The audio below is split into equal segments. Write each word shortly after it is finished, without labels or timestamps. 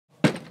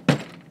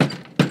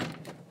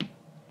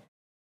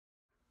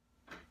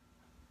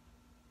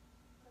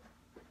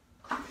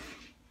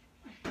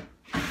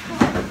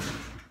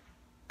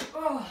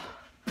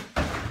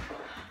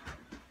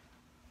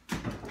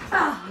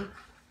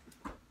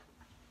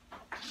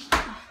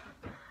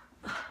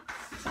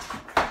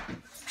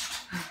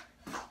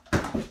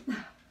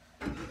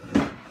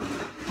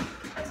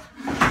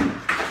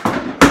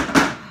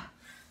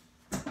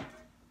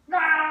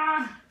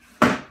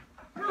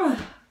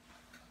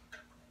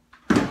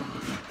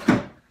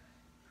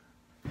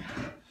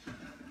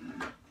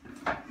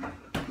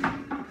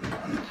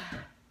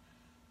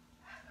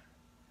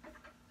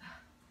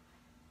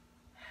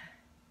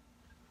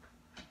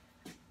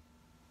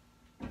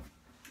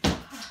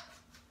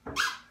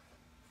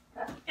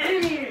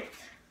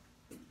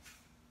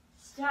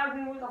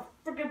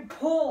freaking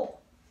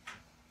pull.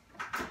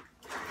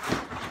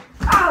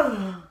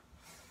 Ow!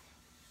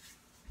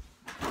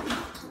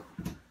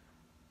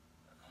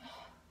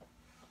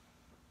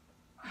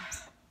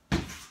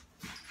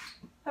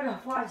 I gotta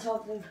find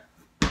something.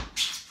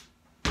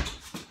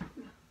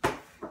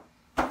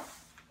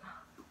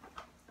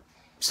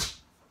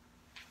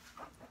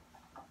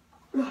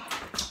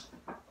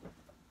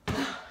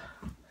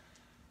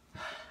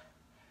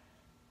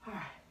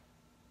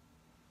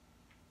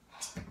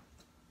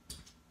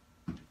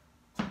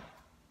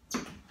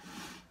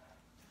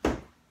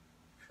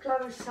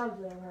 There's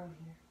something around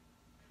here.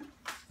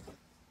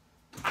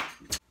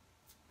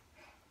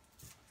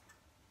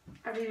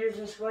 I could use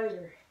this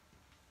later.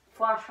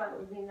 Flashlight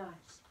would be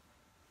nice.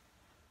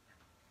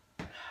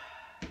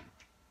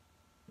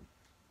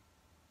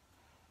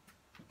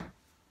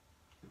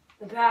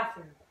 The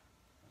bathroom.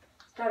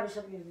 There's gotta be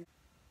something in there.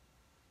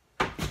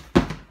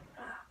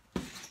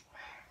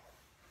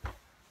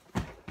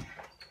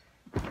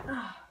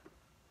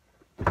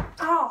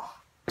 Oh.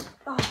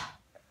 Oh.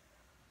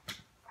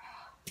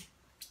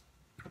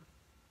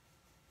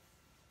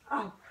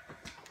 Oh.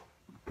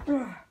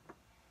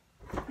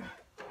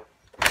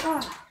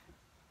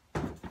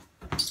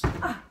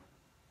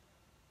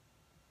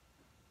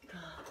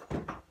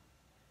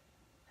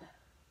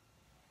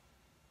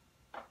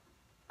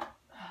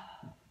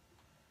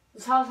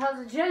 This house has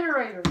a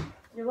generator.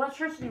 The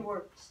electricity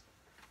works.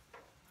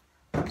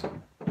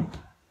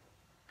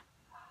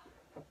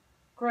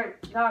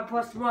 Great. Now I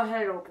busted my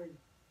head open.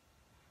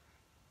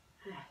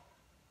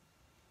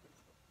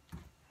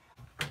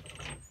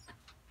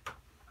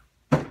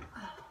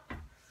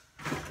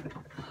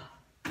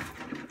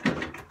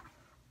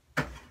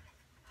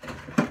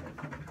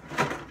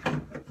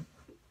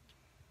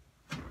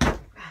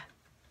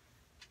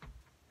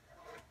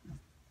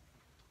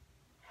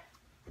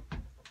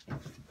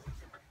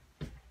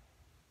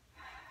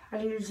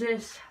 I use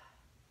this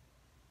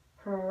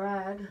for a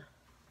rag.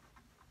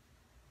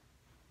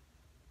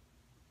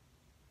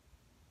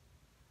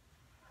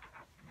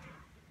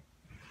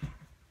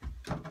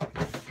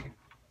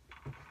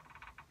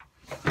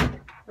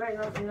 There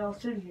ain't nothing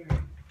else in here.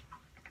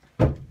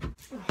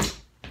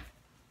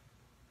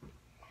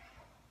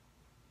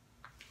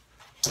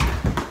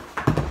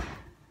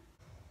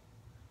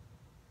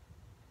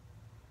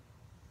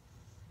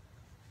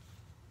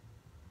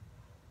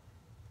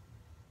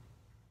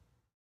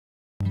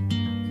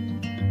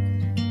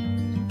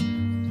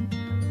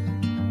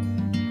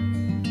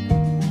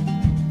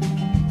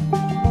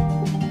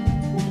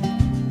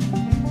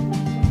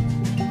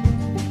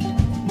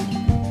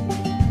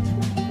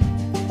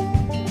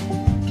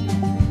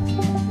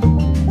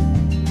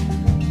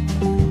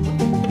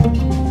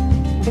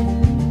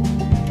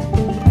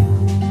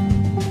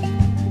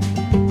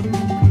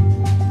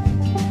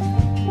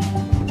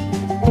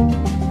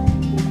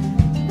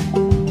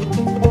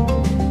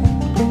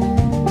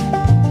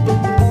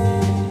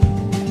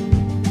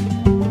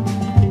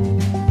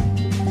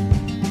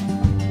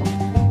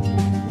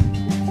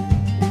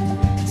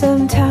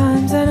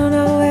 Sometimes I don't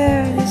know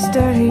where this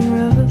dirty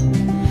road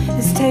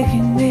is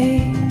taking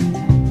me.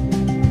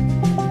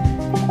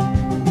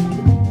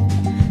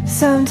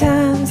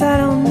 Sometimes I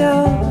don't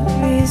know the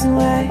reason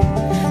why,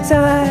 so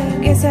I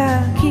guess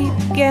I'll keep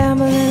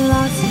gambling.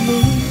 Lots of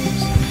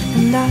lose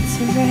and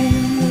lots of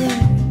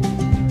rambling.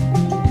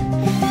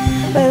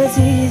 Well, it's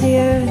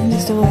easier than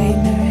just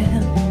waiting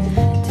around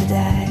to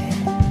die.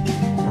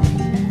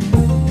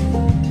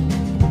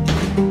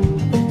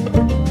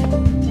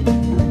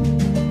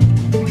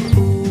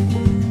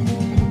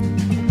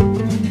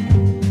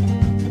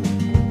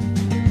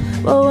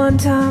 Well, one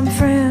time,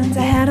 friends,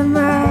 I had a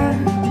mile.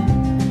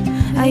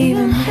 I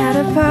even had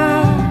a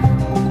pal.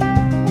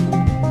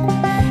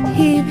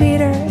 He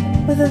beat her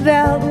with a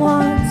belt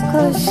once,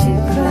 'cause she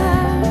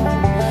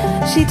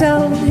cried. She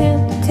told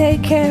him to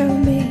take care of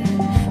me.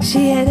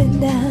 She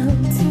headed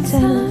down to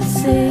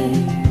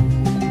Tennessee.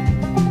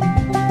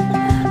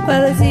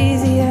 Well, it's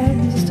easier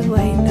than just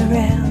waiting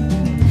around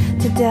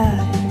to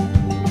die.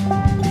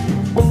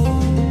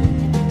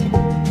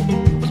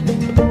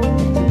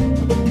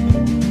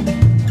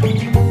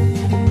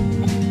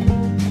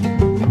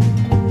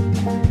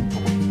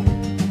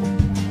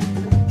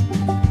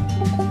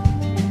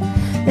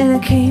 Then I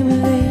came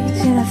of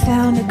age and I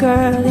found a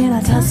girl in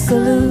a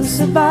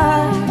Tuscaloosa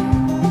bar.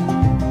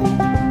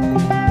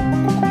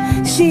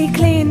 She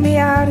cleaned me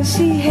out and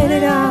she hit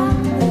it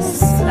on the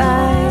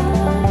side.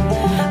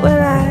 Well,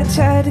 I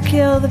tried to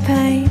kill the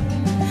pain.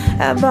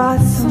 I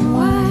bought some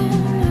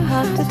wine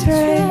off the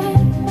train.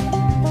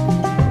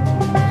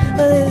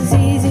 Well, it was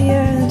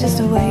easier than just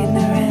waiting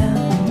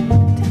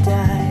around to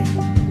die.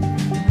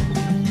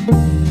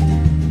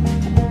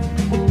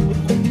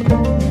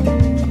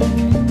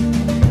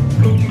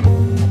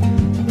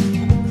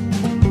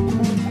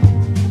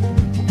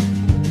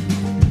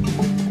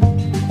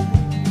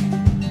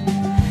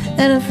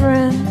 And a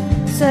friend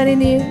said he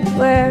knew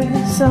where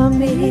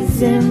some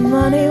easy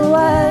money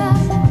was.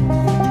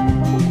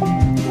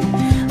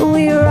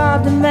 We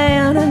robbed a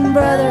man and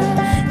brother,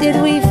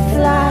 did we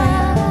fly?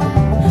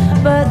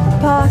 But the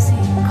posse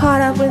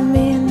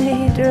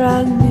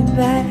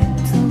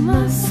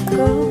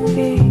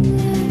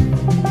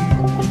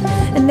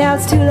Now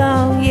it's 2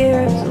 long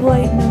years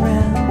waiting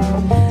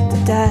around to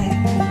die.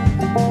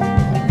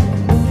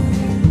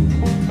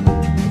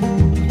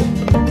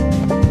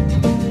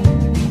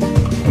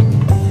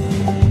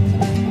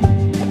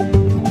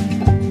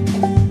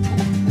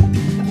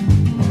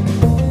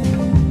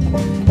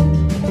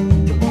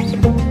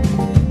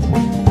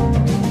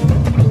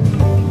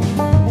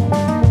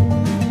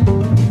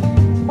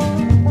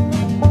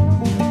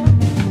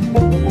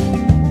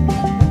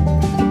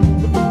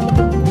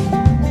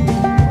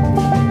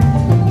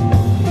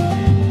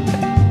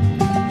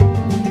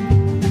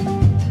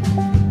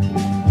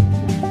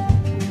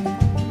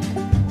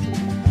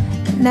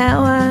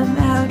 Now I'm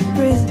out of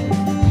prison,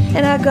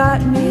 and I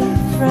got me a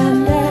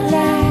friend at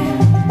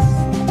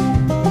last.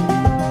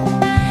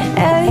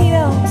 And he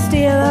don't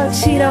steal or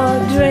cheat or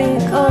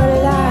drink or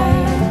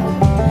lie.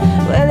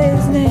 Well,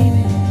 his name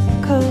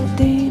is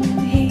Codeine,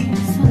 and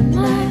he's the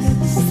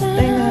nicest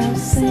thing I've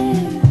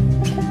seen.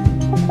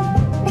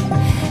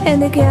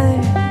 And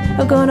together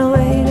we're going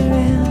away